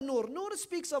Nur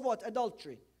speaks of what?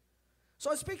 Adultery.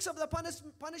 So it speaks of the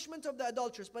punishment of the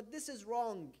adulteress, but this is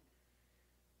wrong.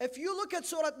 If you look at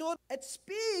Surah Nur, it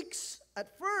speaks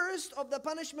at first of the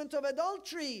punishment of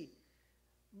adultery,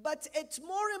 but it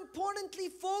more importantly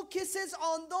focuses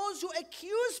on those who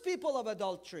accuse people of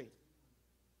adultery.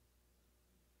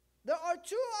 There are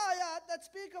 2 ayat that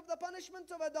speak of the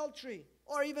punishment of adultery,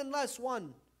 or even less,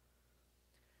 1.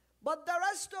 But the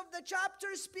rest of the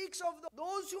chapter speaks of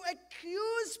those who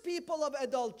accuse people of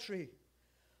adultery.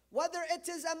 Whether it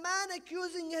is a man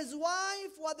accusing his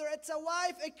wife, whether it's a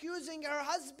wife accusing her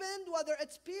husband, whether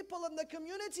it's people in the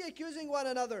community accusing one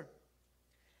another.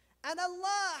 And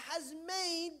Allah has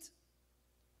made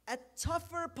a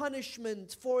tougher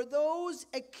punishment for those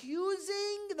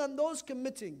accusing than those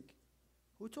committing.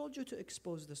 Who told you to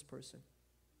expose this person?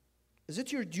 Is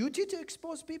it your duty to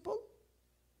expose people?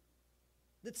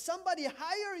 Did somebody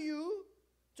hire you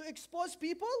to expose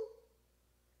people?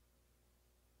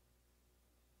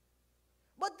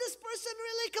 But this person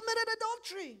really committed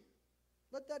adultery.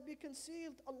 Let that be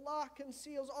concealed. Allah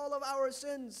conceals all of our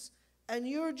sins. And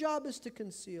your job is to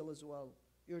conceal as well.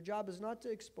 Your job is not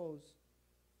to expose.